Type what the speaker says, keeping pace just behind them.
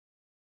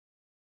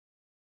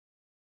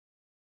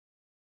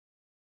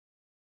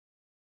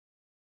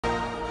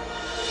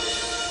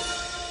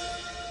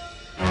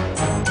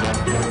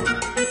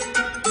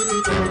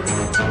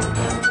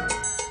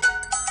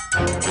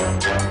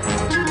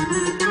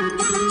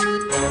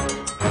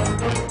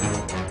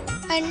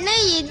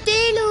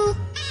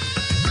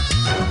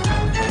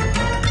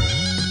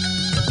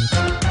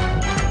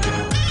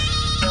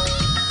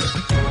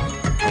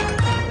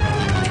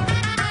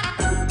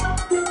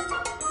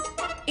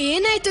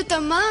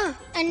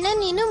ಅಣ್ಣ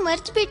ನೀನು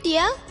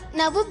ಮರ್ತ್ಬಿಟ್ಟಿಯಾ?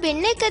 ನಾವು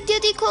ಬೆಣ್ಣೆ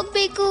ಕದಿಯೋದಿಕ್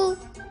ಹೋಗ್ಬೇಕು.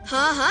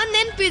 ಹಾ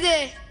ನೆನ್ಪಿದೆ.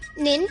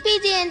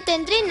 ನೆನ್ಪಿದೆ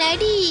ಅಂತಂದ್ರೆ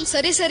ನಡಿ.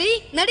 ಸರಿ ಸರಿ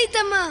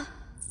ನಡೀತಮ್ಮ.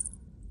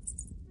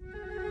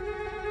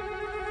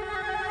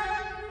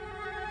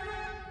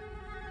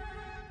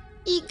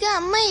 ಈಗ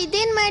ಅಮ್ಮ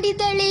ಇದೇನ್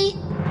ಮಾಡಿದ್ದಾಳೆ?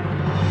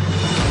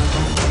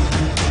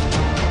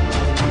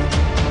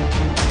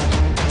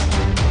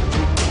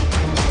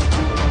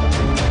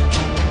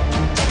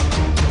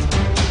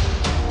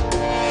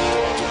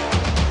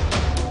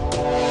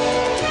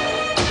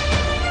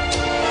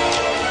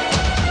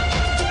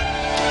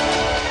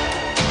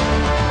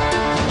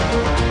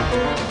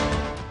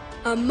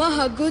 ಅಮ್ಮ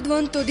ಹಗ್ಗದ್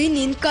ಒಂದ್ ತುದಿ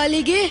ನಿನ್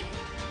ಕಾಲಿಗೆ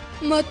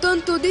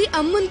ಮತ್ತೊಂದ್ ತುದಿ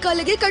ಅಮ್ಮನ್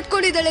ಕಾಲಿಗೆ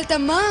ಕಟ್ಕೊಂಡಿದ್ದಾಳೆ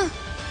ತಮ್ಮ.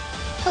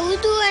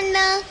 ಹೌದು ಅಣ್ಣ.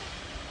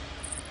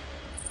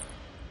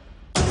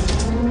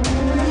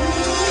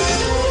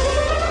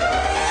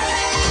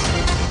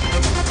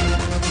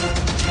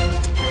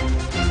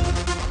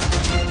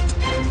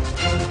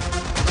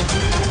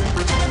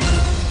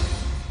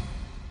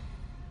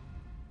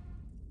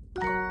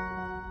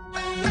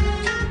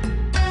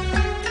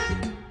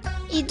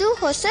 ಇದು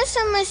ಹೊಸ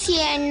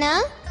ಸಮಸ್ಯೆ ಅಣ್ಣ.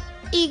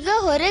 ಈಗ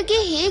ಹೊರಗೆ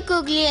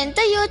ಹೇಗೋಗ್ಲಿ ಅಂತ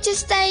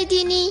ಯೋಚಿಸ್ತಾ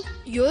ಇದ್ದೀನಿ.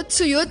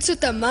 ಯೋಚ್ಸು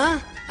ತಮ್ಮ.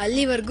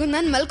 ಅಲ್ಲಿವರೆಗೂ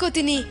ನಾನ್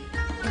ಮಲ್ಕೋತೀನಿ.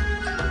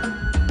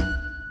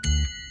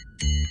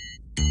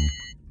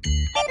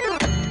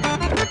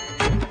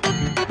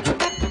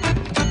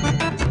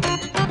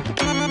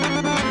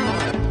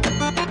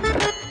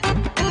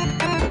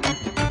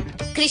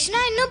 ಕೃಷ್ಣ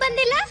ಇನ್ನೂ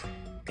ಬಂದಿಲ್ಲ?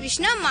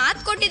 ಕೃಷ್ಣ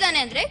ಮಾತ್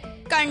ಕೊಟ್ಟಿದ್ದಾನೆ ಅಂದ್ರೆ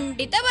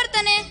ಖಂಡಿತ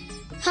ಬರ್ತಾನೆ.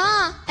 ಹಾ,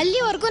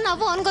 ಅಲ್ಲಿವರೆಗೂ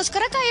ನಾವು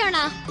ಅವನಿಗೋಸ್ಕರ ಕಾಯೋಣ.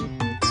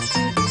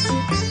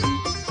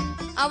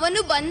 ಅವನು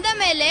ಬಂದ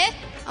ಮೇಲೆ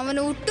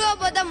ಅವನು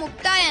ಹುಟ್ಟುಹಬ್ಬದ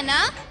ಮುಕ್ತಾಯನ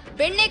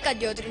ಬೆಣ್ಣೆ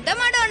ಕದಿಯೋದ್ರಿಂದ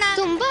ಮಾಡೋಣ.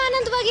 ತುಂಬಾ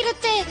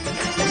ಆನಂದವಾಗಿರುತ್ತೆ.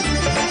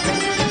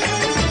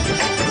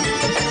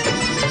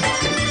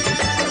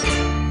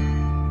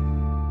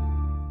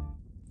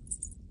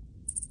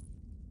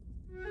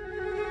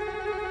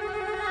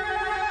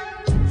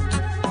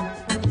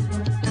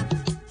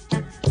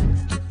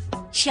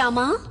 ಶ್ಯಾಮ,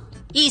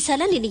 ಈ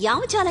ಸಲ ನೀನು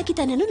ಯಾವ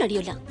ಚಾಲಾಕಿತನೂ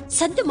ನಡೆಯೋಲ್ಲ.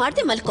 ಸದ್ದು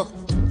ಮಾಡ್ದೆ ಮಲ್ಕೋ.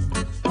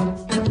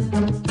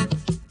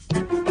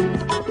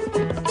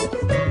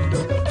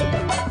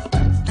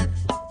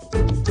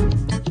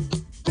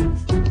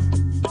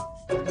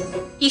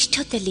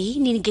 ಇಷ್ಟೊತ್ತಲ್ಲಿ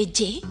ನಿನ್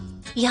ಗೆಜ್ಜೆ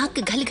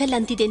ಯಾಕೆ ಗಲ್ ಗಲ್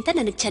ಅಂತಿದೆ ಅಂತ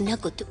ನನಗೆ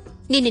ಚೆನ್ನಾಗಿ ಗೊತ್ತು.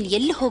 ನಿನ್ನ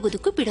ಎಲ್ಲಿ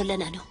ಹೋಗೋದಕ್ಕೂ ಬಿಡೋಲ್ಲ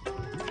ನಾನು.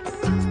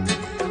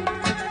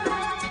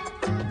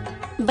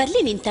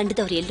 ಬರ್ಲಿ ನಿನ್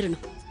ತಂಡದವ್ರು ಎಲ್ರು,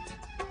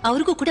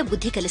 ಅವ್ರಿಗೂ ಕೂಡ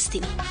ಬುದ್ಧಿ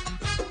ಕಲಿಸ್ತೀನಿ.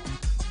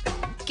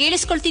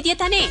 ಕೇಳಿಸ್ಕೊಳ್ತಿದ್ಯಾ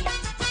ತಾನೇ?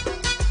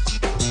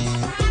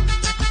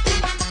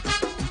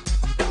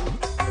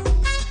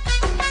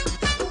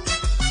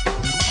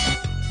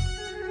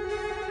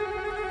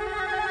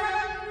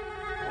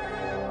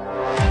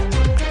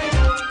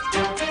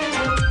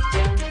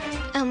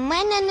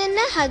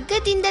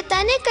 ಹಗ್ಗದಿಂದ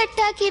ತಾನೇ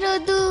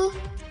ಕಟ್ಟಾಕಿರೋದು.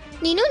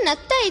 ನೀನು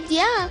ನಗ್ತಾ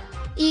ಇದ್ಯಾ?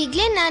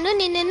 ಈಗ್ಲೇ ನಾನು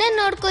ನಿನ್ನನ್ನ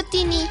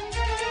ನೋಡ್ಕೋತೀನಿ.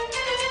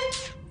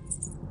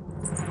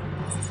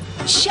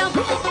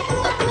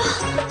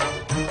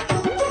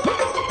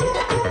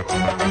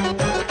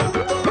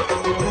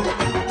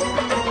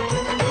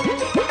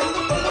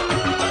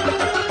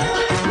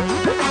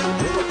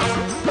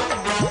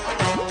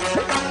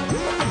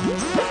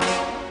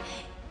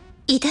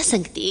 ಇದಾ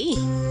ಸಂಗತಿ?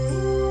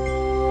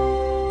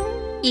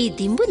 ಈ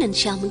ದಿಂಬು ನನ್ನ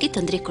ಶ್ಯಾಮಗೆ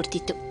ತೊಂದರೆ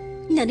ಕೊಡ್ತಿತ್ತು.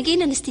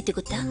 ನನಗೇನ್ ಅನಿಸ್ತಿತ್ತು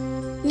ಗೊತ್ತಾ?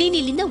 ನೀನ್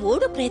ಇಲ್ಲಿಂದ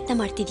ಓಡೋ ಪ್ರಯತ್ನ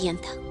ಮಾಡ್ತಿದೀಯ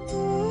ಅಂತ.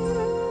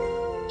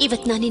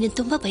 ಇವತ್ ನಾನಿನ್ನ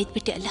ತುಂಬಾ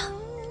ಬೈದ್ಬಿಟ್ಟೆ ಅಲ್ಲ.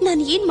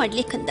 ನಾನು ಏನ್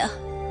ಮಾಡ್ಲಿಕ್ಕಂದ?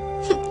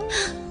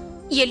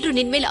 ಎಲ್ರು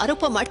ನಿನ್ ಮೇಲೆ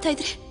ಆರೋಪ ಮಾಡ್ತಾ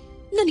ಇದ್ರೆ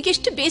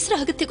ನನಗೆಷ್ಟು ಬೇಸರ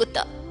ಆಗುತ್ತೆ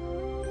ಗೊತ್ತಾ?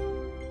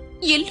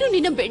 ಎಲ್ರು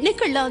ನಿನ್ನ ಬೆಣ್ಣೆ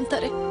ಕಳ್ಳ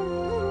ಅಂತಾರೆ.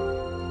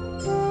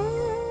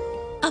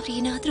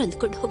 ಅವ್ರೇನಾದ್ರೂ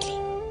ಅಂದ್ಕೊಂಡು ಹೋಗ್ಲಿ,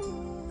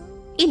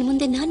 ಇನ್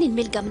ಮುಂದೆ ನಾನ್ ನಿನ್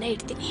ಮೇಲೆ ಗಮನ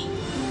ಇಡ್ತೀನಿ.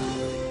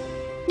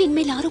 ನಿನ್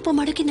ಮೇಲೆ ಆರೋಪ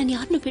ಮಾಡೋಕೆ ನಾನು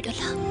ಯಾರನ್ನೂ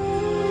ಬಿಡೋಲ್ಲ.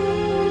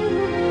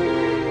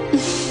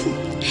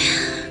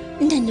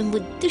 ನನ್ನ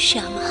ಮುದ್ದು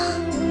ಶ್ಯಾಮ.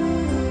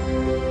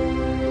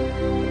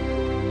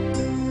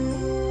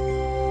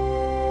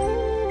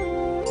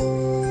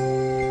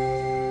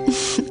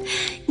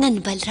 ನನ್ನ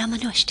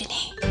ಬಲರಾಮನು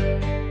ಅಷ್ಟೇನೆ,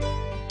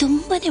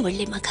 ತುಂಬಾನೇ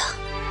ಒಳ್ಳೆ ಮಗ.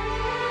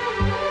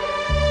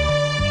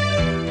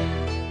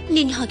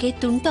 ನಿನ್ ಹಾಗೆ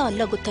ತುಂಟ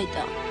ಅಲ್ಲ,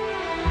 ಗೊತ್ತಾಯ್ತಾ?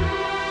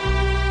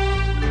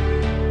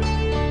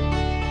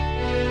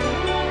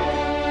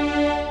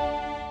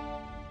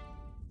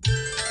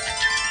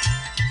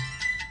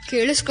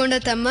 ಕೇಳಿಸ್ಕೊಂಡ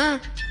ತಮ್ಮ?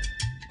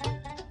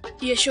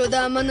 ಯಶೋಧ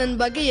ಅಮ್ಮ ನನ್ನ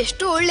ಬಗ್ಗೆ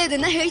ಎಷ್ಟು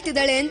ಒಳ್ಳೇದನ್ನ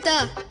ಹೇಳ್ತಿದ್ದಾಳೆ ಅಂತ.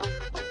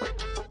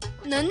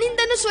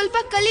 ನನ್ನಿಂದನೂ ಸ್ವಲ್ಪ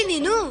ಕಲಿ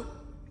ನೀನು.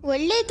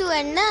 ಒಳ್ಳೇದು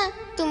ಅಣ್ಣ,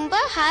 ತುಂಬಾ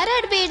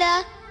ಹಾರಾಡ್ಬೇಡ.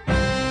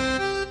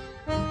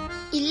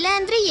 ಇಲ್ಲ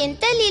ಅಂದ್ರೆ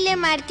ಎಂತ ಲೀಲೆ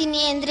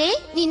ಮಾಡ್ತೀನಿ ಅಂದ್ರೆ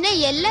ನಿನ್ನ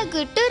ಎಲ್ಲ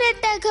ಗುಟ್ಟು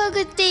ರಟ್ಟಾಗಿ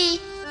ಹೋಗುತ್ತೆ.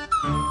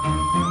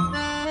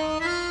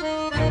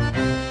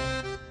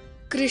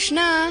 ಕೃಷ್ಣ,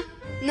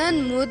 ನನ್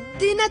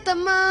ಮುದ್ದಿನ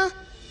ತಮ್ಮ,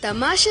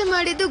 ತಮಾಷೆ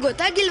ಮಾಡಿದ್ದು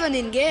ಗೊತ್ತಾಗಿಲ್ವ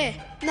ನಿನ್ಗೆ?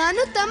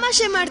 ನಾನು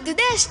ತಮಾಷೆ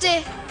ಮಾಡ್ತಿದ್ದೆ ಅಷ್ಟೇ.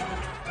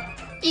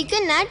 ಈಗ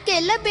ನಾಟಕ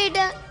ಎಲ್ಲ ಬೇಡ.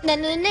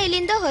 ನನ್ನನ್ನ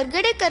ಇಲ್ಲಿಂದ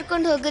ಹೊರಗಡೆ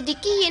ಕರ್ಕೊಂಡು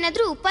ಹೋಗೋದಿಕ್ಕೆ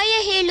ಏನಾದ್ರೂ ಉಪಾಯ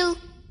ಹೇಳು.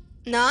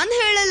 ನಾನ್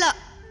ಹೇಳಲ್ಲ.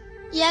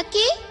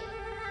 ಯಾಕೆ?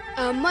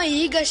 ಅಮ್ಮ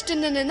ಈಗಷ್ಟು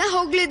ನನ್ನನ್ನ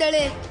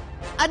ಹೋಗ್ಲಿದ್ದಾಳೆ,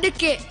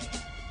 ಅದಕ್ಕೆ.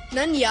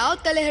 ನನ್ ಯಾವ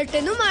ತಲೆ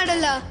ಹಟ್ಟೆನೂ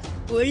ಮಾಡಲ್ಲ.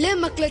 ಒಳ್ಳೆ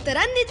ಮಕ್ಳ ತರ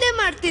ನಿದ್ದೆ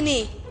ಮಾಡ್ತೀನಿ.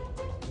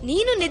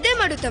 ನೀನು ನಿದ್ದೆ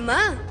ಮಾಡು ತಮ್ಮ.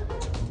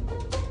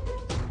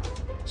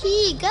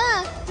 ಈಗ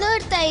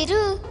ನೋಡ್ತಾ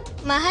ಇರು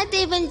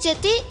ಮಹಾದೇವನ್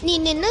ಜೊತೆ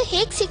ನಿನ್ನನ್ನು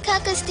ಹೇಗ್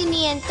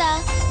ಸಿಕ್ಕಾಕಿಸ್ತೀನಿ ಅಂತ.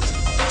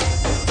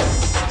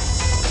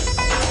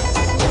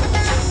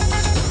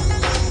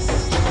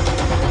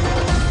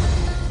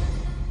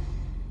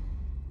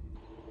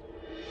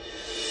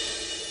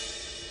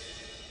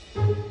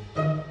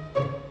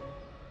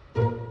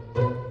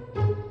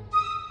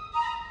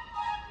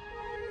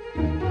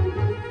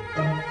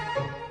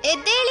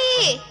 ಎದ್ದೇಳಿ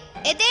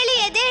ಎದ್ದೇಳಿ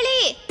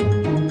ಎದ್ದೇಳಿ.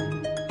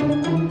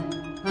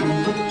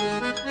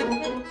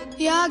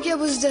 ಯಾಕೆ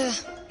ಬುಸ್ದೆ?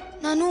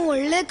 ನಾನು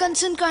ಒಳ್ಳೆ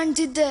ಕನ್ಸನ್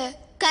ಕಾಣ್ತಿದ್ದೆ.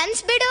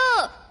 ಕನ್ಸ್ ಬಿಡು.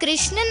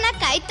 ಕೃಷ್ಣನ್ನ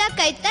ಕಾಯ್ತಾ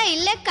ಕಾಯ್ತಾ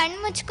ಇಲ್ಲೇ ಕಣ್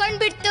ಮುಚ್ಕೊಂಡ್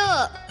ಬಿಡ್ತು.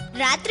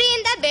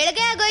 ರಾತ್ರಿಯಿಂದ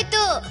ಬೆಳಗ್ಗೆ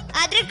ಆಗೋಯ್ತು,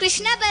 ಆದ್ರೆ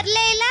ಕೃಷ್ಣ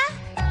ಬರ್ಲೇ ಇಲ್ಲ.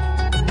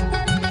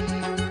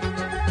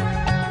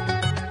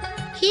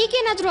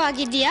 ಹೀಗೇನಾದ್ರೂ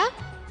ಆಗಿದ್ಯಾ?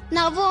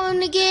 ನಾವು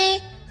ಅವನಿಗೆ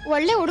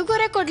ಒಳ್ಳೆ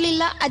ಉಡುಗೊರೆ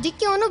ಕೊಡ್ಲಿಲ್ಲ,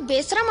 ಅದಕ್ಕೆ ಅವನು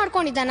ಬೇಸರ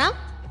ಮಾಡ್ಕೊಂಡಿದ್ದಾನ?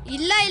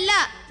 ಇಲ್ಲ ಇಲ್ಲ,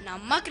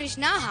 ನಮ್ಮ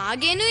ಕೃಷ್ಣ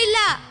ಹಾಗೇನೂ ಇಲ್ಲ.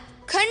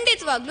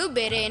 ಖಂಡಿತವಾಗ್ಲೂ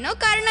ಬೇರೆ ಏನೋ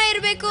ಕಾರಣ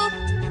ಇರ್ಬೇಕು.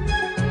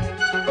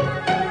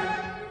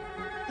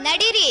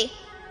 ನಡೀರಿ,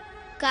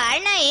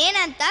 ಕಾರಣ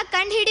ಏನಂತ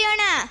ಕಂಡು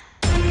ಹಿಡಿಯೋಣ.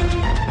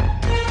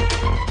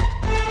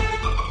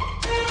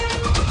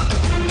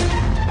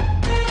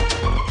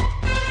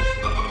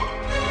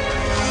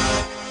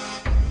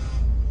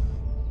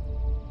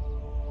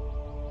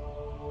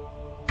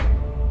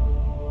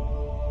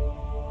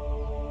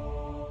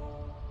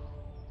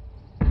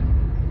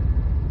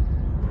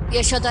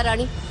 ಯಶೋಧ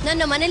ರಾಣಿ,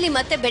 ನನ್ನ ಮನೇಲಿ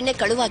ಮತ್ತೆ ಬೆಣ್ಣೆ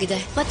ಕಳುವಾಗಿದೆ.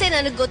 ಮತ್ತೆ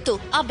ನನಗ್ ಗೊತ್ತು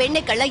ಆ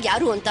ಬೆಣ್ಣೆ ಕಳ್ಳ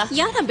ಯಾರು ಅಂತ.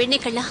 ಯಾರ ಬೆಣ್ಣೆ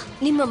ಕಳ್ಳ?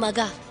 ನಿಮ್ಮ ಮಗ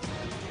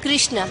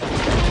ಕೃಷ್ಣ.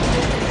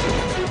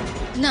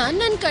 ನಾನ್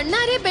ನನ್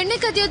ಕಣ್ಣಾರೆ ಬೆಣ್ಣೆ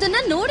ಕದಿಯೋದನ್ನ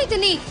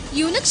ನೋಡಿದೀನಿ.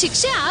 ಇವನಿಗೆ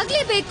ಶಿಕ್ಷೆ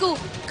ಆಗ್ಲೇಬೇಕು.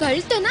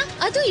 ಕಳ್ತನ,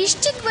 ಅದು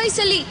ಇಷ್ಟ ಚಿಕ್ಕ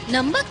ವಯಸ್ಸಲ್ಲಿ,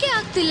 ನಂಬಕ್ಕೆ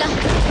ಆಗ್ತಿಲ್ಲ.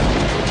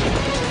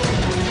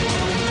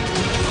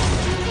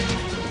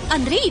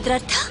 ಅಂದ್ರೆ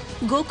ಇದ್ರರ್ಥ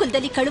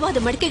ಗೋಕುಲದಲ್ಲಿ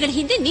ಕಳುವಾದ ಮಡಿಕೆಗಳ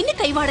ಹಿಂದೆ ನಿನ್ನ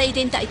ಕೈವಾಡ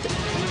ಇದೆ ಅಂತಾಯ್ತು.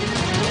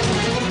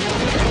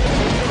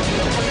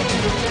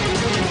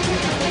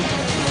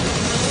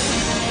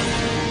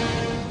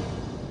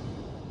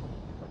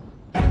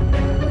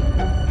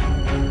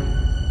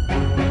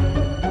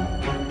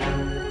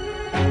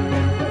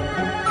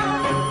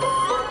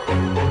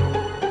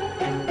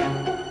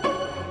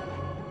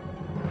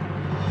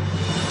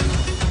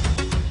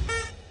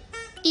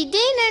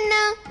 ಇದೇನಣ್ಣ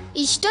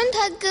ಇಷ್ಟೊಂದು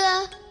ಹಗ್ಗ?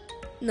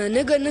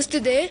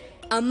 ನನಗನ್ನಿಸ್ತಿದೆ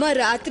ಅಮ್ಮ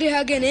ರಾತ್ರಿ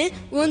ಹಾಗೇನೆ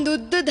ಒಂದ್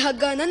ಉದ್ದದ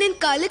ಹಗ್ಗನ ನಿನ್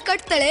ಕಾಲಿಗೆ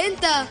ಕಟ್ತಾಳೆ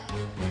ಅಂತ.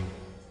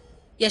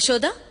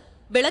 ಯಶೋಧ,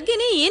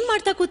 ಬೆಳಗ್ಗೆನೆ ಏನ್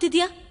ಮಾಡ್ತಾ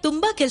ಕೂತಿದ್ಯಾ?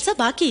 ತುಂಬಾ ಕೆಲ್ಸ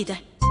ಬಾಕಿ ಇದೆ.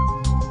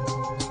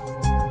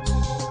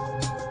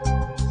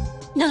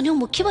 ನಾನು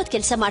ಮುಖ್ಯವಾದ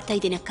ಕೆಲಸ ಮಾಡ್ತಾ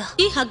ಇದ್ದೀನಕ್ಕ.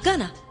 ಈ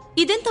ಹಗ್ಗನ?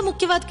 ಇದೆಂತ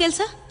ಮುಖ್ಯವಾದ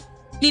ಕೆಲ್ಸ?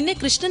 ನಿನ್ನೆ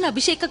ಕೃಷ್ಣನ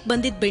ಅಭಿಷೇಕಕ್ಕೆ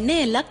ಬಂದಿದ್ ಬೆಣ್ಣೆ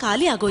ಎಲ್ಲ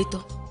ಖಾಲಿ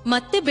ಆಗೋಯ್ತು.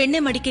 ಮತ್ತೆ ಬೆಣ್ಣೆ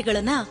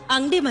ಮಡಿಕೆಗಳನ್ನ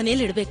ಅಂಗಡಿ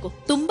ಮನೇಲಿ ಇಡ್ಬೇಕು.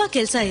 ತುಂಬಾ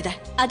ಕೆಲ್ಸ ಇದೆ.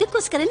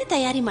 ಅದಕ್ಕೋಸ್ಕರನೇ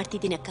ತಯಾರಿ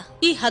ಮಾಡ್ತಿದ್ದೀನಕ್ಕ.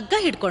 ಈ ಹಗ್ಗ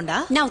ಹಿಡ್ಕೊಂಡ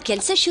ನಾವು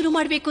ಕೆಲಸ ಶುರು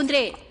ಮಾಡ್ಬೇಕು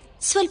ಅಂದ್ರೆ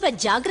ಸ್ವಲ್ಪ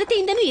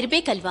ಜಾಗ್ರತೆಯಿಂದನೂ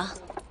ಇರ್ಬೇಕಲ್ವಾ?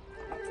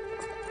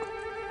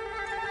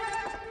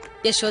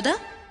 ಯಶೋಧ,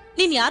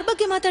 ನೀನ್ ಯಾರ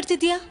ಬಗ್ಗೆ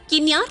ಮಾತಾಡ್ತಿದ್ಯಾ?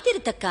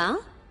 ಇನ್ಯಾರ್ತಿರುತ್ತಕ್ಕ?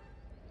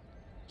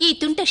 ಈ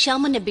ತುಂಟ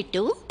ಶ್ಯಾಮನ್ನ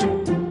ಬಿಟ್ಟು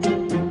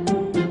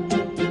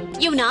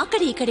ಇವನ ಆ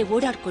ಕಡೆ ಈ ಕಡೆ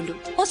ಓಡಾಡ್ಕೊಂಡು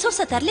ಹೊಸ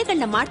ಹೊಸ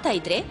ತರ್ಲೆಗಳನ್ನ ಮಾಡ್ತಾ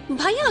ಇದ್ರೆ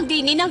ಭಯ ಆಗದೆ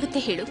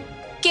ಇನ್ನೇನಾಗುತ್ತೆ ಹೇಳು?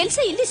 ಕೆಲ್ಸ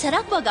ಇಲ್ಲಿ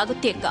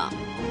ಸರಾಗವಾಗುತ್ತೆ ಅಕ್ಕ.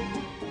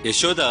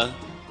 ಯಶೋಧ,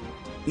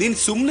 ನೀನ್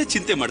ಸುಮ್ನೆ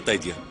ಚಿಂತೆ ಮಾಡ್ತಾ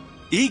ಇದ್ಯಾ?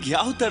 ಈಗ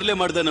ಯಾವ ತರಲೆ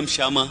ಮಾಡ್ದ ನಮ್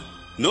ಶ್ಯಾಮ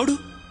ನೋಡು,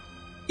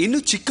 ಇನ್ನು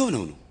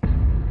ಚಿಕ್ಕವನವನು.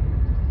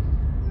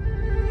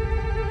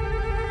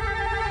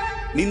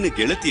 ನಿನ್ನ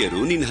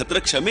ಗೆಳತಿಯರು ನಿನ್ನ ಹತ್ರ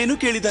ಕ್ಷಮೆನೂ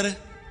ಕೇಳಿದ್ದಾರೆ.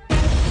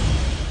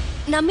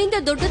 ನಮ್ಮಿಂದ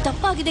ದೊಡ್ಡ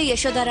ತಪ್ಪಾಗಿದೆ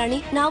ಯಶೋಧ ರಾಣಿ.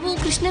 ನಾವು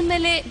ಕೃಷ್ಣನ್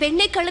ಮೇಲೆ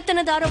ಬೆಣ್ಣೆ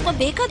ಕಳ್ಳತನದ ಆರೋಪ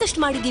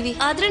ಬೇಕಾದಷ್ಟು ಮಾಡಿದೀವಿ.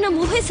 ಆದ್ರೆ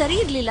ನಮ್ಮ ಊಹೆ ಸರಿ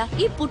ಇರ್ಲಿಲ್ಲ.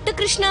 ಈ ಪುಟ್ಟ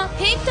ಕೃಷ್ಣ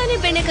ಹೇಗ್ ತಾನೇ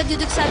ಬೆಣ್ಣೆ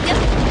ಕದಿಯೋದಕ್ ಸಾಧ್ಯ?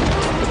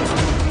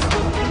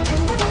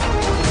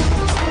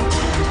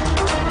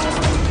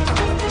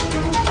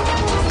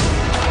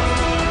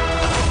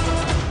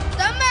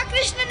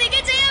 ಕೃಷ್ಣನಿಗೆ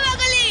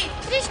ಜಯವಾಗಲಿ!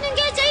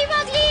 ಕೃಷ್ಣನಿಗೆ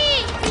ಜಯವಾಗಲಿ!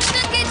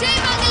 ಕೃಷ್ಣನಿಗೆ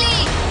ಜಯವಾಗಲಿ!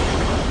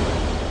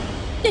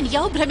 ನನ್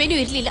ಯಾವ ಭ್ರಮೆನೂ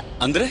ಇರ್ಲಿಲ್ಲ.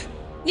 ಅಂದ್ರೆ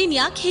ನೀನ್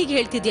ಯಾಕೆ ಹೀಗೆ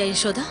ಹೇಳ್ತಿದ್ಯಾ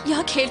ಯಶೋಧ?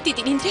 ಯಾಕೆ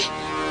ಹೇಳ್ತಿದ್ದೀನಿ ಅಂದ್ರೆ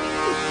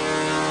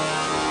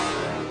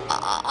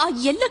ಆ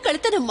ಎಲ್ಲ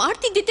ಕಳ್ತನ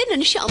ಮಾಡ್ತಿದ್ದಿದ್ದೆ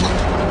ನನ್ನ ಶ್ಯಾಮ.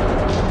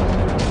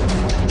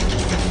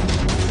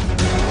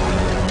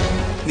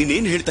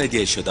 ನೀನೇನ್ ಹೇಳ್ತಾ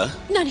ಇದೀಯ ಯಶೋಧ?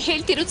 ನಾನು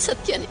ಹೇಳ್ತಿರೋದು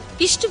ಸತ್ಯನೇ.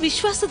 ಇಷ್ಟು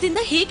ವಿಶ್ವಾಸದಿಂದ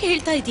ಹೇಗೆ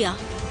ಹೇಳ್ತಾ ಇದ್ಯಾ?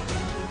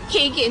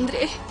 ಹೇಗೆ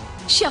ಅಂದ್ರೆ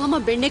ಶ್ಯಾಮ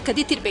ಬೆಣ್ಣೆ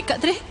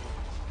ಕದಿತಿರ್ಬೇಕಾದ್ರೆ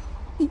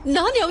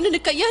ನಾನೇ ಅವನನ್ನ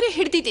ಕೈಯಾರೆ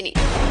ಹಿಡ್ದಿದ್ದೀನಿ.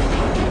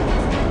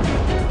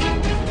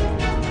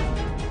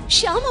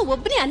 ಶ್ಯಾಮ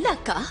ಒಬ್ಬನೇ ಅಲ್ಲ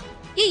ಅಕ್ಕ,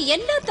 ಈ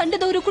ಎಲ್ಲಾ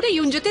ತಂಡದವರು ಕೂಡ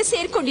ಇವನ್ ಜೊತೆ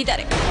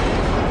ಸೇರ್ಕೊಂಡಿದ್ದಾರೆ.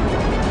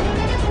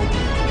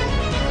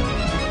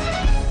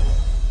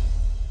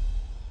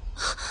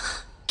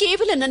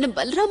 ಕೇವಲ ನನ್ನ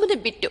ಬಲರಾಮನ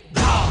ಬಿಟ್ಟು.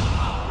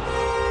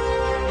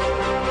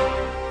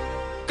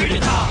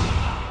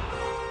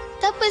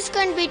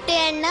 ತಪ್ಪಿಸ್ಕೊಂಡ್ಬಿಟ್ಟೆ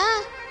ಅಣ್ಣ.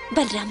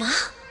 ಬಲರಾಮ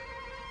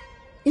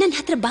ನನ್ನ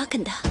ಹತ್ರ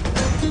ಬಾಕಂದ.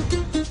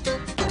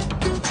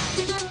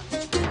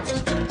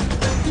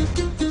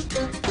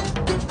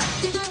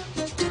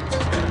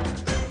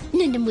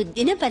 ನನ್ನ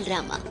ಮುದ್ದಿನ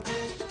ಬಲರಾಮ,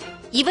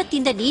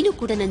 ಇವತ್ತಿಂದ ನೀನು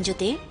ಕೂಡ ನನ್ನ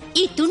ಜೊತೆ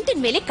ಈ ತುಂಟಿನ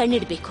ಮೇಲೆ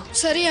ಕಣ್ಣಿಡ್ಬೇಕು.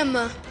 ಸರಿ ಅಮ್ಮ.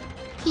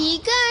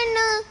 ಈಗ ಅಣ್ಣ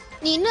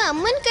ನೀನು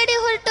ಅಮ್ಮನ ಕಡೆ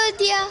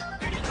ಹೊರಟೋದ್ಯಾ?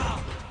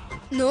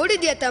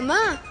 ನೋಡಿದ್ಯಾ ತಮ್ಮ,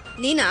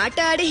 ನೀನ್ ಆಟ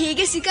ಆಡಿ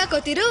ಹೀಗೆ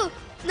ಸಿಕ್ಕಾಕೋತಿರು,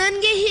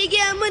 ನನ್ಗೆ ಹೀಗೆ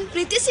ಅಮ್ಮನ್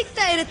ಪ್ರೀತಿ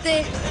ಸಿಗ್ತಾ ಇರುತ್ತೆ.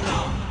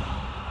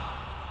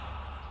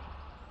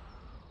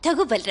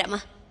 ತಗೋ ಬಲರಾಮ,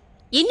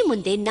 ಇನ್ನು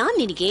ಮುಂದೆ ನಾನ್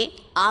ನಿನಗೆ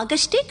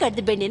ಆಗಷ್ಟೇ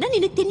ಕಡ್ದ ಬೆಣ್ಣೆನ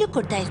ನಿನಗೆ ತಿನ್ನು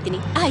ಕೊಡ್ತಾ ಇರ್ತೀನಿ,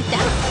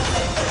 ಆಯ್ತಾ?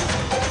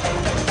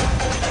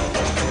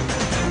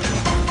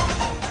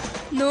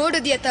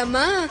 ನೋಡಿದ್ಯಾ ತಮ್ಮ,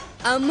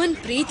 ಅಮ್ಮನ್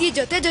ಪ್ರೀತಿ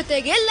ಜೊತೆ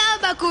ಜೊತೆಗೆ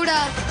ಲಾಭ ಕೂಡ.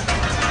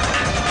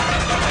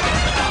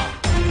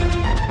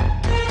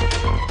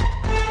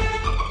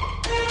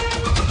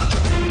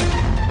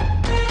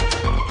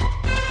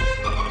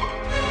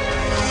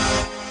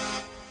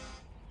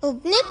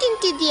 ಒಬ್ನೇ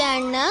ತಿಂತಿದ್ಯಾ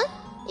ಅಣ್ಣ?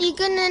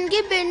 ಈಗ ನನ್ಗೆ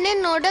ಬೆಣ್ಣೆ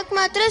ನೋಡಕ್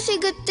ಮಾತ್ರ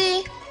ಸಿಗುತ್ತೆ.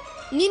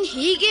 ನೀನ್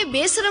ಹೀಗೆ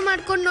ಬೇಸರ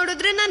ಮಾಡ್ಕೊಂಡು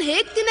ನೋಡಿದ್ರೆ ನಾನ್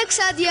ಹೇಗ್ ತಿನ್ನಕ್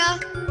ಸಾಧ್ಯ?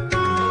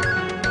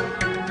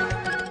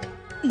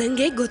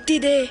 ನಂಗೆ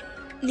ಗೊತ್ತಿದೆ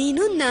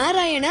ನೀನು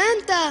ನಾರಾಯಣ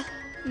ಅಂತ.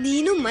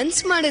 ನೀನು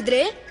ಮನ್ಸ್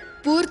ಮಾಡಿದ್ರೆ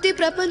ಪೂರ್ತಿ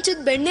ಪ್ರಪಂಚದ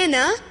ಬೆಣ್ಣೆನ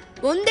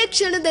ಒಂದೇ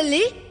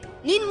ಕ್ಷಣದಲ್ಲಿ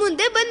ನಿನ್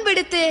ಮುಂದೆ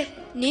ಬಂದ್ಬಿಡುತ್ತೆ.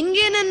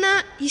 ನಿನ್ಗೆ ನನ್ನ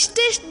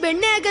ಇಷ್ಟೆಷ್ಟ್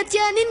ಬೆಣ್ಣೆ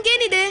ಅಗತ್ಯ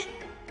ನಿನ್ಗೇನಿದೆ?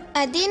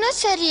 ಅದೇನೋ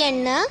ಸರಿ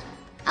ಅಣ್ಣ,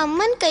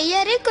 ಅಮ್ಮನ್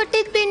ಕೈಯಾರೆ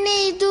ಕೊಟ್ಟಿದ್ ಬೆಣ್ಣೆ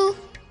ಇದು.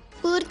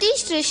 ಪೂರ್ತಿ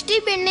ಸೃಷ್ಟಿ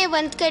ಬೆಣ್ಣೆ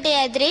ಒಂದ್ ಕಡೆ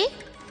ಆದ್ರೆ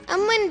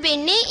ಅಮ್ಮನ್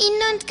ಬೆಣ್ಣೆ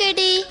ಇನ್ನೊಂದ್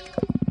ಕಡೆ.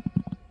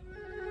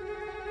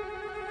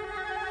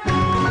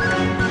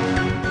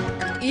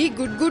 ಈ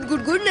ಗುಡ್ ಗುಡ್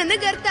ಗುಡ್ ಗುಡ್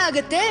ನನಗೆ ಅರ್ಥ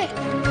ಆಗತ್ತೆ.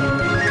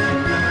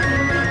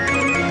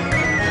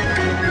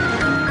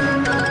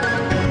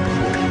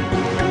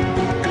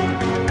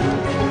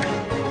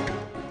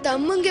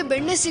 ತಮ್ಮಂಗೆ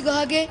ಬೆಣ್ಣೆ ಸಿಗೋ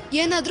ಹಾಗೆ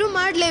ಏನಾದ್ರೂ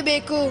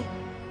ಮಾಡ್ಲೇಬೇಕು.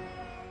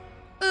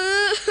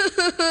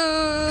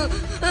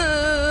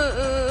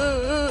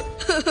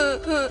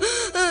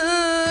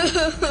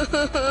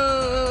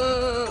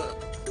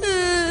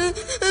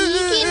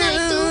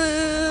 ಈಗೇನಾಯ್ತು?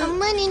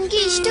 ಅಮ್ಮ ನಿನ್ಗೆ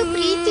ಇಷ್ಟು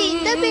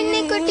ಪ್ರೀತಿಯಿಂದ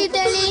ಬೆಣ್ಣೆ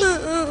ಕೊಟ್ಟಿದ್ದಾಳೆ,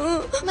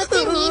 ಮತ್ತೆ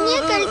ನೀನ್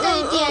ಯಾಕೆ ಅಳ್ತಾ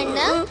ಇದೀಯ ಅಣ್ಣ?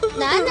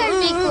 ನಾನ್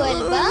ಅಳ್ಬೇಕು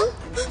ಅಲ್ವಾ?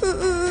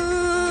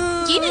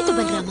 ಏನಾಯ್ತು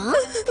ಬಲರಾಮ,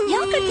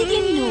 ಯಾಕೆ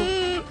ಅಳ್ತಿದ್ಯಾ ನೀನು?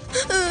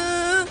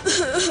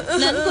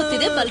 ನನ್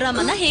ಗೊತ್ತಿದೆ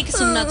ಬಲರಾಮನ ಹೇಗೆ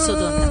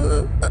ಸುಮ್ಮನಾಗ್ಸೋದು ಅಂತ.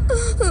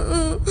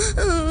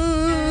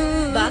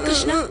 ಬಾ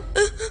ಕೃಷ್ಣ,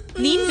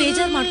 ನೀನ್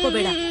ಬೇಜಾರ್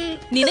ಮಾಡ್ಕೋಬೇಡ.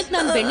 ನಿನಗ್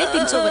ನಾನ್ ಬೆಣ್ಣೆ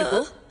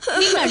ತಿನ್ಸೋವರೆಗೂ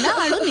ನಿನ್ನ ಅಣ್ಣ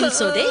ಅಳು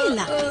ನಿಲ್ಸೋದೇ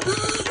ಇಲ್ಲ.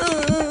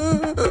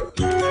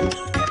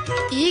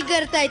 ಈಗ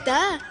ಅರ್ಥ ಆಯ್ತಾ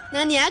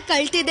ನಾನ್ ಯಾಕೆ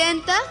ಅಳ್ತಿದೆ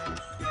ಅಂತ?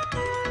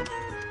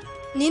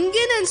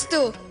 ನಿನ್ಗೇನ್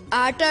ಅನ್ಸ್ತು?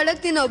 ಆಟ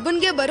ಆಡಕ್ ನೀನ್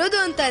ಒಬ್ಬನ್ಗೆ ಬರೋದು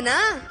ಅಂತಾನಾ?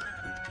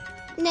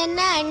 ನನ್ನ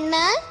ಅಣ್ಣ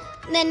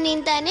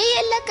ನನ್ನಿಂದಾನೇ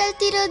ಎಲ್ಲ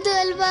ಕಲ್ತಿರೋದು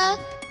ಅಲ್ವಾ?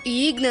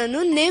 ಈಗ ನಾನು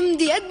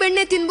ನೆಮ್ಮದಿಯಾಗಿ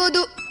ಬೆಣ್ಣೆ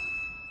ತಿನ್ಬೋದು.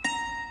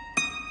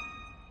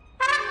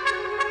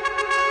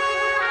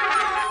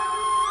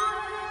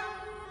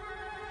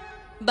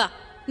 ಬಾ,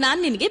 ನಾನ್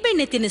ನಿನ್ಗೆ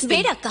ಬೆಣ್ಣೆ ತಿನ್ನಿಸ್ತೀನಿ.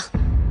 ಬೇಡ ಅಕ್ಕ,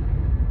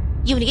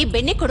 ಇವನಿಗೆ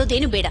ಬೆಣ್ಣೆ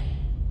ಕೊಡೋದೇನು ಬೇಡ.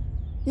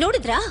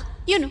 ನೋಡಿದ್ರಾ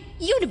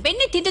ಇವನು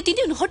ಬೆಣ್ಣೆ ತಿಂದು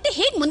ತಿಂದು ಇವನು ಹೊಟ್ಟೆ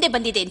ಹೇಗ್ ಮುಂದೆ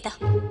ಬಂದಿದೆ ಅಂತ.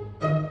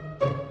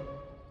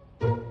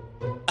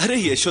 ಅರೆ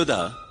ಯಶೋದ,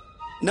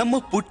 ನಮ್ಮ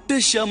ಪುಟ್ಟ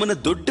ಶ್ಯಾಮನ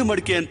ದೊಡ್ಡ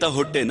ಮಡಿಕೆ ಅಂತ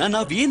ಹೊಟ್ಟೆನ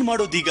ನಾವೇನ್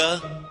ಮಾಡೋದೀಗ?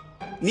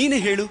 ನೀನೇ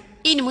ಹೇಳು.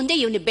 ಇನ್ನು ಮುಂದೆ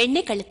ಇವನು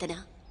ಬೆಣ್ಣೆ ಕಳ್ಳತನ,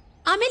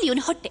 ಆಮೇಲೆ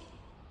ಇವನು ಹೊಟ್ಟೆ,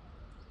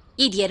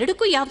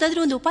 ಇದೆರಡಕ್ಕೂ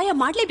ಯಾವ್ದಾದ್ರೂ ಒಂದು ಉಪಾಯ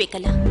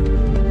ಮಾಡ್ಲೇಬೇಕಲ್ಲ.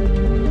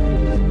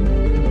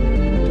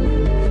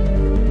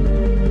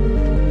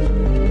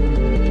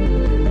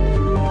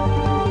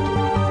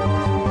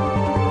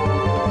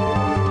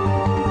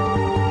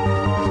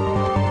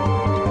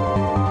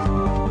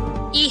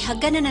 ಈ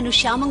ಹಗ್ಗನ ನಾನು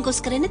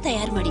ಶ್ಯಾಮಂಗೋಸ್ಕರನೇ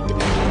ತಯಾರು ಮಾಡಿದ್ದು.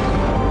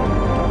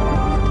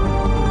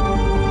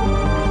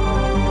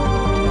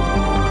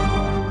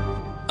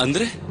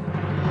 ಅಂದ್ರೆ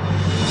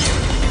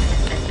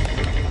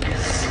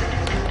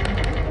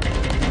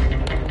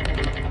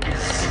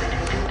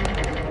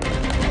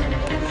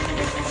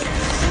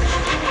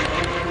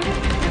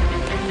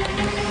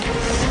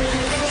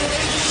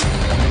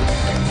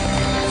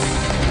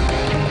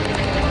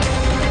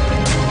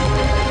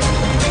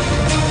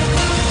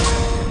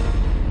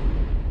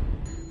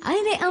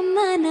ಅರೆ ಅಮ್ಮ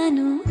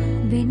ನಾನು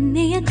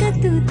ಬೆಣ್ಣೆಯ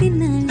ಕತ್ತು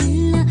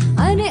ತಿನ್ನಲಿಲ್ಲ,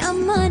 ಅರೆ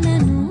ಅಮ್ಮ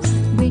ನಾನು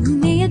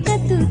ಬೆಣ್ಣೆಯ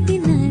ಕತ್ತು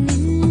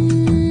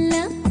ತಿನ್ನಲಿಲ್ಲ,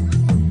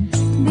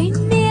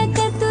 ಬೆಣ್ಣೆಯ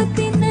ಕತ್ತು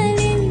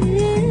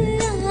ತಿನ್ನಲಿಲ್ಲ,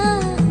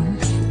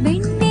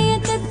 ಬೆಣ್ಣೆಯ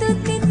ಕತ್ತು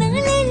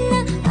ತಿನ್ನಲಿಲ್ಲ,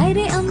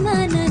 ಅರೆ ಅಮ್ಮ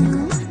ನಾನು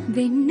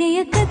ಬೆಣ್ಣೆಯ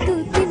ಕತ್ತು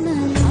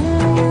ತಿನ್ನಲಿಲ್ಲ.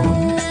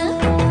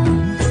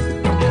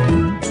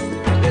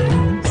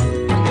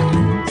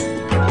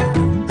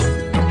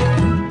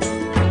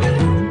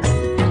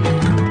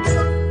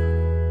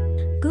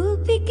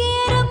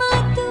 ಗೋಪಿಕೆಯರ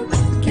ಮಾತು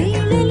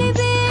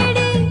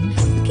ಕೇಳಲೇಬೇಡಿ,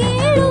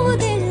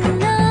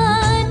 ಕೇಳುವುದೆಲ್ಲ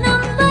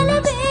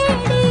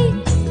ನಂಬಲಬೇಡಿ.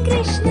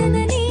 ಕೃಷ್ಣನ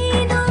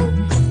ನೀನು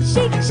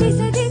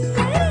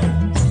ಶಿಕ್ಷಿಸದಿದ್ದರೆ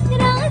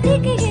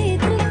ರಾಧಿಕೆಗೆ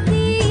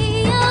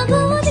ತೃಪ್ತಿಯಾಗುವುದಿಲ್ಲ.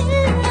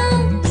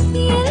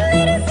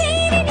 ಎಲ್ಲರೂ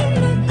ಸೇರಿ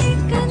ನಿಲ್ಲುತ್ತೆ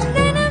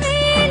ಕಂದನ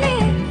ಮೇಲೆ,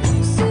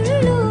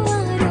 ಸುಳ್ಳು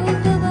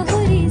ಆರೋಪವ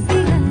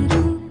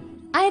ಹೊರಿಸಿದರು.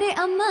 ಅರೆ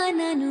ಅಮ್ಮ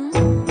ನಾನು,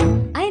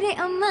 ಅರೆ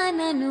ಅಮ್ಮ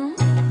ನಾನು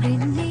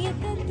ಬೆಣ್ಣೆಯ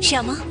ಕತ್ತು.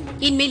 ಶ್ಯಾಮ,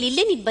 ಇನ್ಮೇಲೆ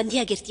ಇಲ್ಲೇ ನೀನ್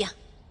ಬಂದಿಯಾಗಿರ್ತೀಯ,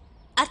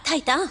 ಅರ್ಥ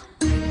ಆಯ್ತಾ?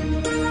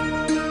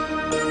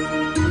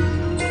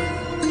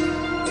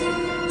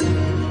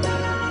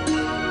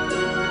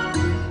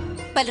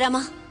 ಬಲರಾಮ,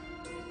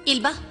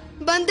 ಇಲ್ಬಾ.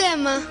 ಬಂದೆ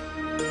ಅಮ್ಮ.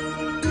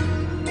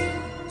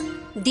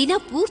 ದಿನ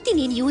ಪೂರ್ತಿ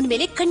ನೀನು ಇವನ್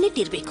ಮೇಲೆ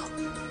ಕಣ್ಣಿಟ್ಟಿರ್ಬೇಕು,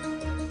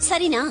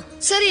 ಸರಿನಾ?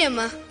 ಸರಿ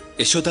ಅಮ್ಮ.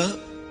 ಯಶೋದ,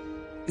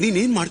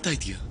 ನೀನೇನ್ ಮಾಡ್ತಾ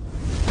ಇದೀಯ?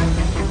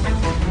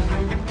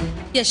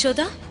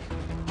 ಯಶೋದ,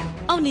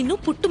 ಅವನಿನ್ನೂ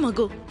ಪುಟ್ಟು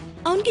ಮಗು,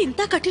 ಅವನ್ಗೆ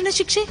ಇಂಥ ಕಠಿಣ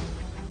ಶಿಕ್ಷೆ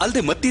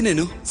ಅಲ್ದೆ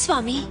ಮತ್ತಿನೇನು?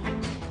 ಸ್ವಾಮಿ,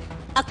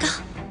 ಅಕ್ಕ,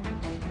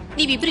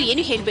 ನೀವಿಬ್ರು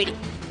ಏನು ಹೇಳ್ಬೇಡಿ.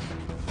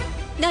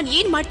 ನಾನು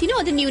ಏನ್ ಮಾಡ್ತೀನೋ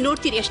ಅದನ್ನ ನೀವು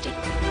ನೋಡ್ತೀರಿ ಅಷ್ಟೇ.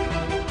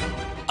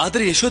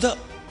 ಆದ್ರೆ ಯಶೋದ,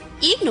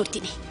 ಈಗ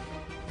ನೋಡ್ತೀನಿ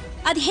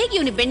ಅದು ಹೇಗೆ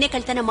ಇವನು ಬೆಣ್ಣೆ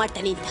ಕಳ್ತನ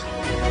ಮಾಡ್ತಾನೆ ಅಂತ.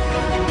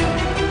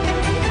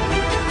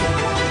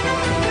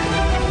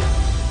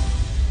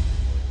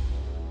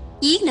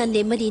 ಈಗ ನಾನು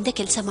ನೆಮ್ಮದಿಯಿಂದ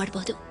ಕೆಲಸ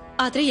ಮಾಡಬಹುದು.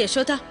 ಆದ್ರೆ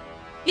ಯಶೋದ,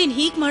 ನೀನ್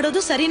ಹೀಗ್ ಮಾಡೋದು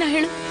ಸರಿನಾ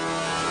ಹೇಳು?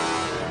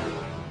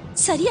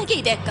 ಸರಿಯಾಗೇ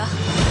ಇದೆ ಅಕ್ಕ.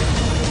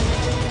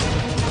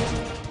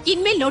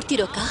 ಇನ್ಮೇಲೆ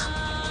ನೋಡ್ತಿರೋ ಅಕ್ಕ,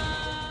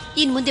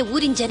 ಇನ್ ಮುಂದೆ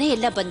ಊರಿನ ಜನ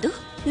ಎಲ್ಲ ಬಂದು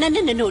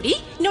ನನ್ನನ್ನು ನೋಡಿ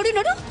ನೋಡು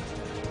ನೋಡು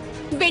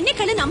ಬೆಣ್ಣೆ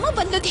ಕಳ್ಳ ನಮ್ಮ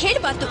ಬಂದದ್ದು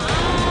ಹೇಳ್ಬಾರ್ದು.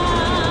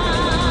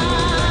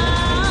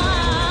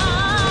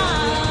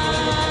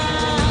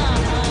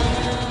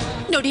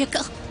 ನೋಡಿ ಅಕ್ಕ,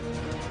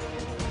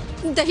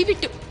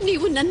 ದಯವಿಟ್ಟು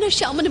ನೀವು ನನ್ನ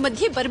ಶ್ಯಾಮನ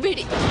ಮಧ್ಯೆ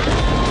ಬರಬೇಡಿ.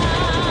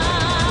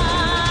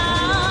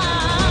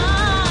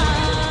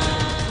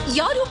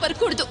 ಯಾರೂ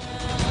ಬರ್ಕೊಡ್ದು.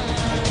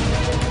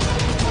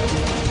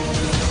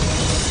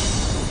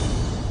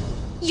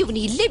 ಇವನು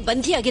ಇಲ್ಲೇ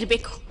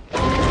ಬಂಧಿಯಾಗಿರ್ಬೇಕು.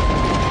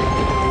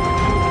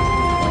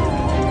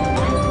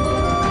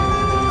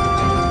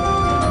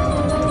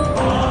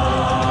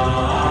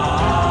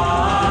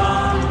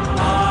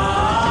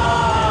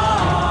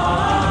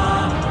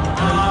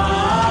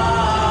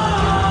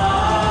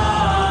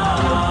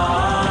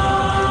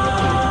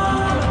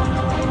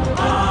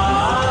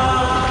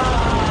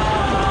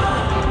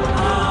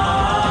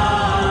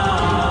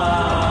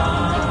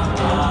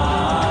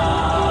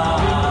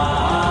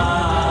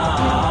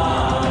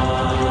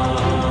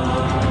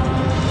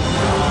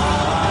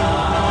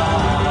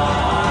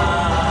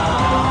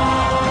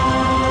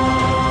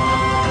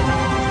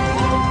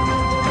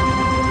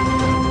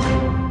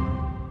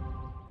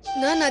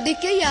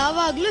 ಅದಕ್ಕೆ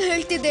ಯಾವಾಗ್ಲೂ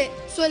ಹೇಳ್ತಿದ್ದೆ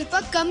ಸ್ವಲ್ಪ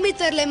ಕಮ್ಮಿ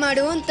ತರಲೆ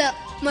ಮಾಡು ಅಂತ.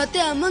 ಮತ್ತೆ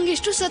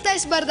ಅಮ್ಮಂಗಿಷ್ಟು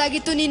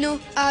ಸತಾಯಿಸಬಾರ್ದಾಗಿತ್ತು ನೀನು.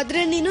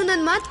 ಆದ್ರೆ ನೀನು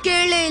ನನ್ ಮಾತ್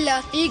ಕೇಳಲೇ ಇಲ್ಲ.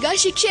 ಈಗ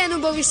ಶಿಕ್ಷೆ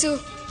ಅನುಭವಿಸು.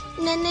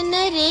 ನನ್ನನ್ನ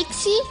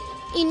ರೇಗ್ಸಿ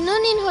ಇನ್ನೂ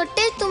ನಿನ್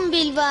ಹೊಟ್ಟೆ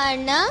ತುಂಬಿಲ್ವಾ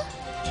ಅಣ್ಣ?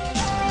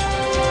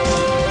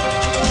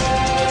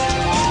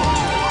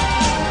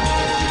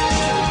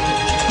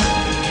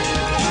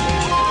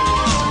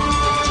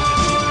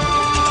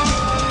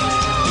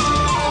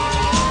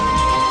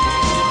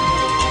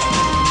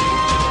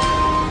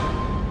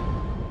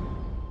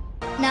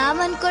 ನಾವ್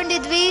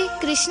ಅನ್ಕೊಂಡಿದ್ವಿ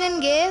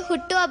ಕೃಷ್ಣನ್ಗೆ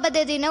ಹುಟ್ಟು ಹಬ್ಬದ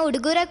ದಿನ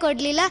ಉಡುಗೊರ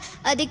ಕೊಡ್ಲಿಲ್ಲ,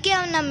 ಅದಕ್ಕೆ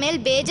ಅವ್ನ ನಮ್ಮ ಮೇಲೆ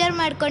ಬೇಜಾರ್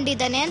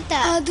ಮಾಡ್ಕೊಂಡಿದ್ದಾನೆ ಅಂತ.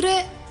 ಆದ್ರೆ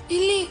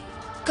ಇಲ್ಲಿ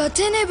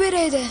ಕಥೆನೇ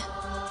ಬೇರೆ ಇದೆ.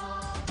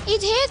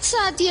 ಇದ್ ಹೇಗ್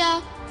ಸಾಧ್ಯ?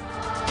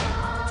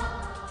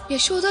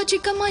 ಯಶೋಧ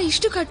ಚಿಕ್ಕಮ್ಮ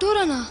ಇಷ್ಟು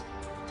ಕಠೋರನಾ?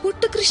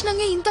 ಪುಟ್ಟ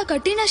ಕೃಷ್ಣಂಗೆ ಇಂಥ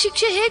ಕಠಿಣ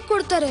ಶಿಕ್ಷೆ ಹೇಗ್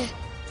ಕೊಡ್ತಾರೆ?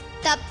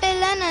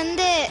 ತಪ್ಪೆಲ್ಲ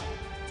ನಂದೇ.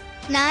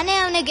 ನಾನೇ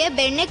ಅವನಿಗೆ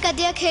ಬೆಣ್ಣೆ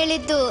ಕದಿಯಕ್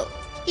ಹೇಳಿದ್ದು.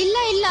 ಇಲ್ಲ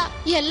ಇಲ್ಲ,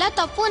 ಎಲ್ಲ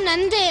ತಪ್ಪು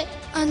ನಂದೇ.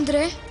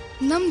 ಅಂದ್ರೆ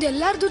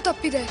ನಮ್ದೆಲ್ಲಾರ್ದು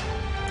ತಪ್ಪಿದೆ.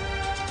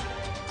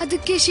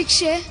 ಅದಕ್ಕೆ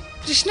ಶಿಕ್ಷೆ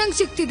ಕೃಷ್ಣಂಗ್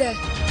ಸಿಗ್ತಿದೆ.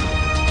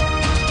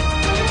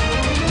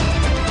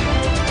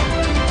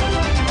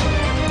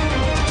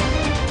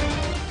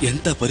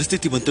 ಎಂತ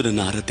ಪರಿಸ್ಥಿತಿ ಬಂತು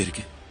ನನ್ನ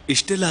ಆರಾಧ್ಯರಿಗೆ.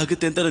 ಇಷ್ಟೆಲ್ಲ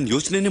ಆಗುತ್ತೆ ಅಂತ ನಾನು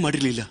ಯೋಚನೆನೇ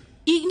ಮಾಡಿರ್ಲಿಲ್ಲ.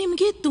 ಈಗ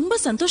ನಿಮ್ಗೆ ತುಂಬಾ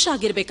ಸಂತೋಷ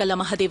ಆಗಿರ್ಬೇಕಲ್ಲ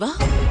ಮಹಾದೇವ?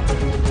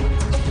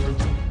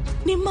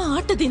 ನಿಮ್ಮ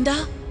ಆಟದಿಂದ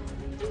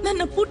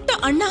ನನ್ನ ಪುಟ್ಟ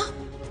ಅಣ್ಣ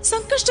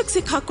ಸಂಕಷ್ಟಕ್ಕೆ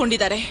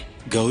ಸಿಕ್ಕಾಕೊಂಡಿದ್ದಾರೆ.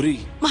 ಗೌರಿ,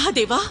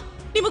 ಮಹಾದೇವ,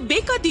 ನಿಮಗ್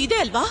ಬೇಕಾದ್ದು ಇದೆ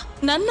ಅಲ್ವಾ?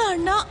 ನನ್ನ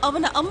ಅಣ್ಣ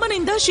ಅವನ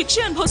ಅಮ್ಮನಿಂದ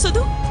ಶಿಕ್ಷೆ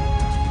ಅನುಭವಿಸೋದು,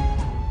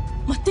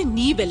 ಮತ್ತೆ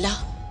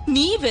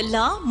ನೀವೆಲ್ಲ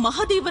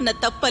ಮಹಾದೇವನ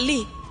ತಪ್ಪಲ್ಲಿ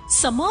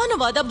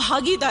ಸಮಾನವಾದ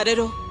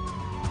ಭಾಗಿದಾರರು.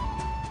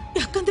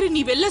 ಯಾಕಂದ್ರೆ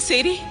ನೀವೆಲ್ಲ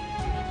ಸೇರಿ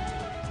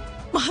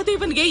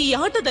ಮಹಾದೇವನ್ಗೆ ಈ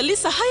ಆಟದಲ್ಲಿ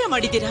ಸಹಾಯ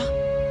ಮಾಡಿದ್ದೀರಾ.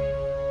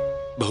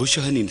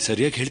 ಬಹುಶಃ ನೀನ್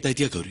ಸರಿಯಾಗಿ ಹೇಳ್ತಾ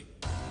ಇದೀಯ ಗೌರಿ.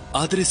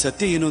 ಆದ್ರೆ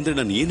ಸತ್ಯ ಏನು ಅಂದ್ರೆ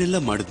ನಾನು ಏನೆಲ್ಲ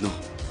ಮಾಡಿದ್ನೋ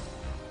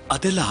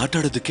ಅದೆಲ್ಲ ಆಟ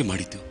ಆಡೋದಕ್ಕೆ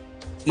ಮಾಡಿದ್ದು.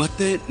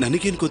 ಮತ್ತೆ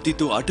ನನಗೇನ್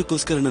ಗೊತ್ತಿತ್ತು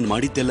ಆಟಕ್ಕೋಸ್ಕರ ನಾನು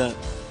ಮಾಡಿದ್ದೆಲ್ಲ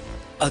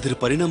ಅದರ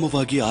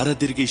ಪರಿಣಾಮವಾಗಿ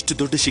ಆರಾಧ್ಯರಿಗೆ ಇಷ್ಟು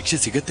ದೊಡ್ಡ ಶಿಕ್ಷೆ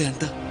ಸಿಗತ್ತೆ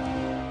ಅಂತ.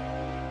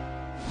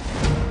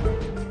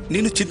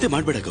 ನೀನು ಚಿಂತೆ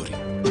ಮಾಡಬೇಡ ಗೌರಿ.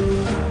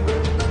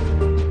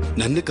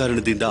 ನನ್ನ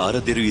ಕಾರಣದಿಂದ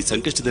ಆರಾಧ್ಯರು ಈ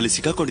ಸಂಕಷ್ಟದಲ್ಲಿ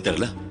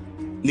ಸಿಕ್ಕಾಕೊಂಡಿದ್ದಾರಲ್ಲ,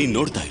 ನೀನ್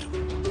ನೋಡ್ತಾ ಇರು.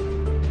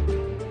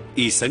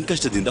 ಈ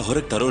ಸಂಕಷ್ಟದಿಂದ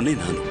ಹೊರಗೆ ತರೋನೇ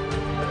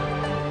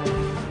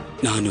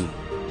ನಾನು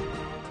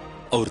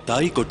ಅವ್ರ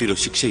ತಾಯಿ ಕೊಟ್ಟಿರೋ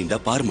ಶಿಕ್ಷೆಯಿಂದ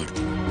ಪಾರ್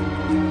ಮಾಡ್ತೀನಿ.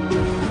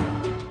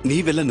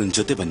 ನೀವೆಲ್ಲ ನನ್ನ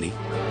ಜೊತೆ ಬನ್ನಿ.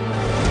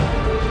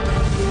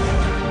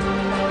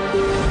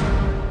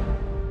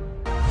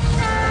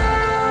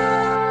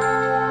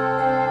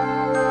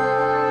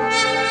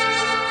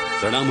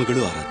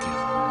 ಪ್ರಣಾಮಗಳು ಆರಾಧ್ಯ.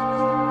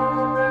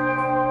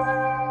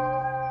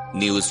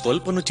 ನೀವು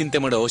ಸ್ವಲ್ಪನೂ ಚಿಂತೆ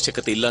ಮಾಡೋ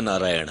ಅವಶ್ಯಕತೆ ಇಲ್ಲ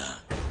ನಾರಾಯಣ.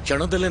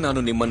 ಕ್ಷಣದಲ್ಲೇ ನಾನು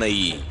ನಿಮ್ಮನ್ನ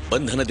ಈ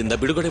ಬಂಧನದಿಂದ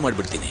ಬಿಡುಗಡೆ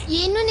ಮಾಡ್ಬಿಡ್ತೀನಿ.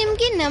 ಏನು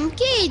ನಿಮ್ಗೆ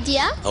ನಂಬಿಕೆ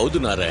ಇದೆಯಾ? ಹೌದು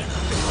ನಾರಾಯಣ,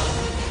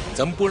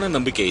 ಸಂಪೂರ್ಣ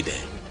ನಂಬಿಕೆ ಇದೆ.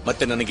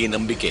 ಮತ್ತೆ ನನಗೆ ಈ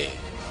ನಂಬಿಕೆ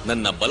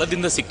ನನ್ನ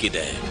ಬಲದಿಂದ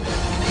ಸಿಕ್ಕಿದೆ.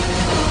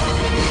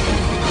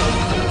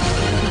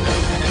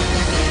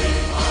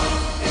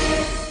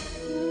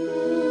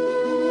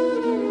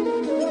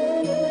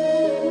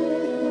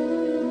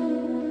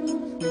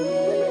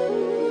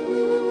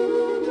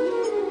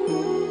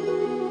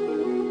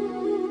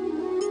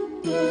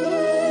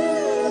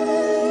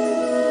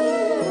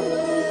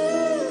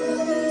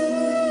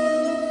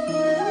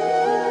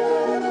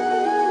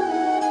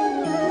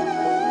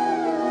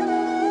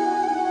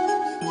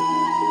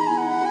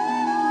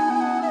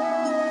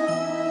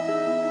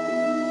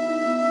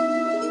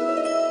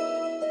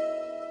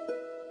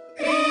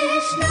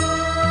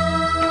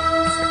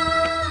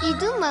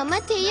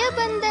 ಮಾತೆಯ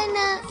ಬಂಧನ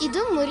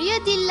ಇದು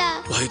ಮುರಿಯೋದಿಲ್ಲ.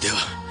 ವಾಯುದೇವ,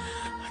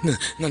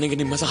 ನನಗೆ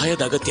ನಿಮ್ಮ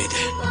ಸಹಾಯದ ಅಗತ್ಯ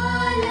ಇದೆ.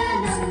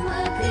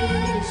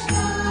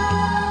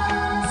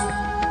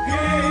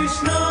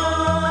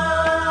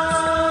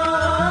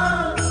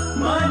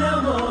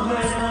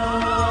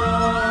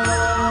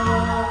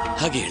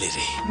 ಹಾಗೆ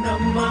ಹೇಳಿರಿ.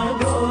 ನಮ್ಮ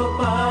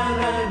ಗೋಪಾಲ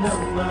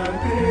ನಮ್ಮ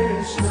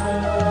ಕೃಷ್ಣ.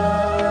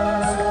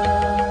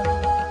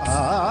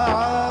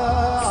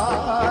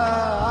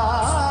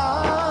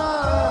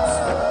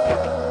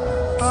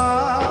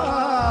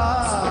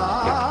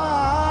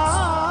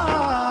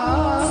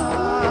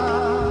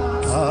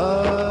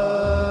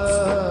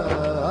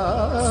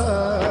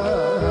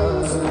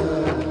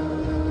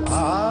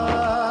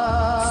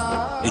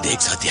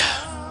 ಇದೇಗ್ ಸಾಧ್ಯ?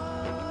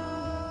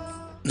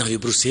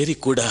 ನಾವಿಬ್ರು ಸೇರಿ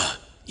ಕೂಡ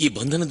ಈ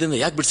ಬಂಧನದಿಂದ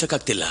ಯಾಕೆ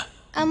ಬಿಡ್ಸಕ್ಕಾಗ್ತಿಲ್ಲ?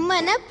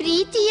 ಅಮ್ಮನ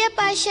ಪ್ರೀತಿಯ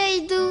ಪಾಶ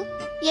ಇದು.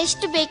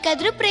 ಎಷ್ಟು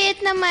ಬೇಕಾದ್ರೂ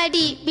ಪ್ರಯತ್ನ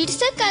ಮಾಡಿ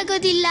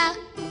ಬಿಡ್ಸಕ್ಕಾಗೋದಿಲ್ಲ.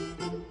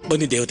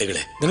 ಬನ್ನಿ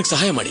ದೇವತೆಗಳೇ, ನನಗೆ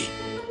ಸಹಾಯ ಮಾಡಿ.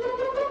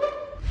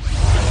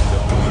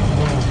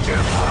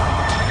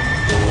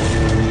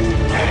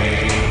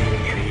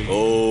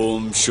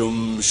 ಓಂ ಶುಂ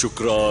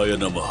ಶುಕ್ರಾಯ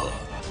ನಮಃ.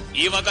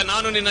 ಇವಾಗ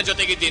ನಾನು ನಿನ್ನ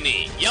ಜೊತೆಗಿದ್ದೀನಿ.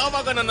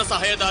 ಯಾವಾಗ ನನ್ನ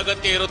ಸಹಾಯದ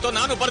ಅಗತ್ಯ ಇರುತ್ತೋ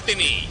ನಾನು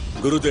ಬರ್ತೀನಿ.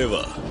 ಗುರುದೇವ,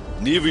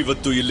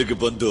 ನೀವಿವತ್ತು ಇಲ್ಲಿಗೆ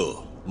ಬಂದು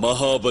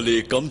ಮಹಾಬಲಿ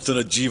ಕಂಸನ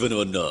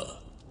ಜೀವನವನ್ನ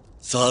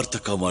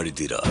ಸಾರ್ಥಕ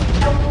ಮಾಡಿದ್ದೀರಾ.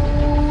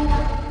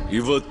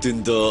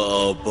 ಇವತ್ತಿಂದ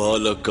ಆ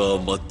ಬಾಲಕ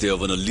ಮತ್ತೆ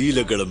ಅವನ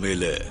ಲೀಲೆಗಳ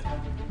ಮೇಲೆ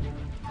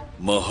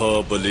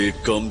ಮಹಾಬಲಿ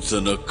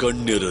ಕಂಸನ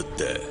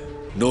ಕಣ್ಣಿರುತ್ತೆ.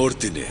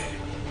 ನೋಡ್ತೀನಿ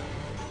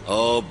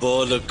ಆ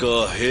ಬಾಲಕ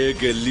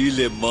ಹೇಗೆ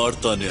ಲೀಲೆ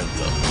ಮಾಡ್ತಾನೆ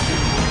ಅಂತ.